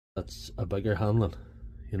that's a bigger handling,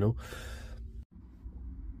 you know.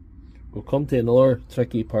 We'll come to another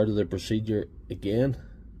tricky part of the procedure again.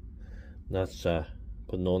 That's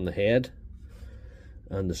putting on the head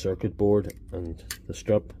and the circuit board and the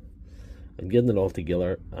strip and getting it all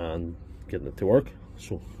together and getting it to work.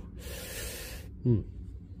 So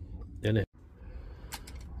anyway,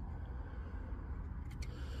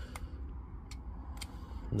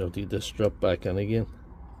 now to get this strip back in again,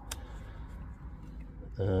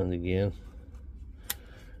 and again,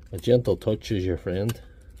 a gentle touch is your friend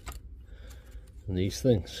in these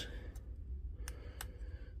things.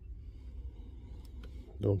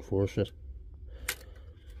 Don't force it.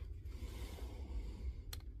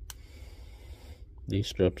 These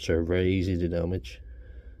strips are very easy to damage.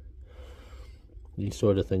 These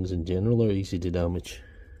sort of things in general are easy to damage.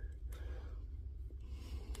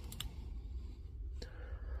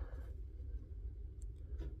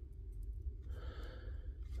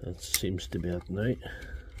 That seems to be it now.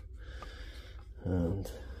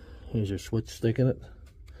 And here's your switch stick in it.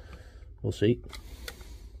 We'll see.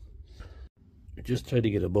 Just try to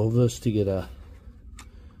get above this to get a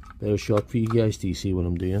better shot for you guys to see what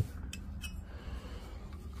I'm doing.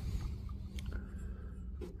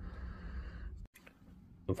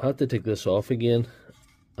 I've had to take this off again,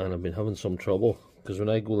 and I've been having some trouble because when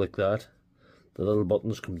I go like that, the little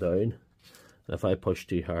buttons come down, and if I push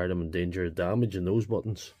too hard I'm in danger of damaging those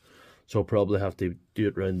buttons, so I'll probably have to do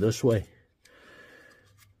it round this way.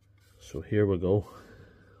 So here we go.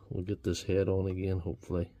 We'll get this head on again,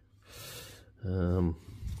 hopefully.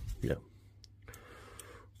 Yeah,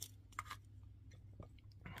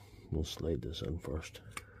 we'll slide this in first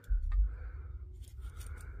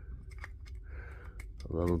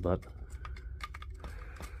a little bit,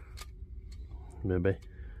 maybe,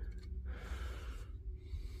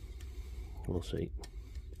 we'll see.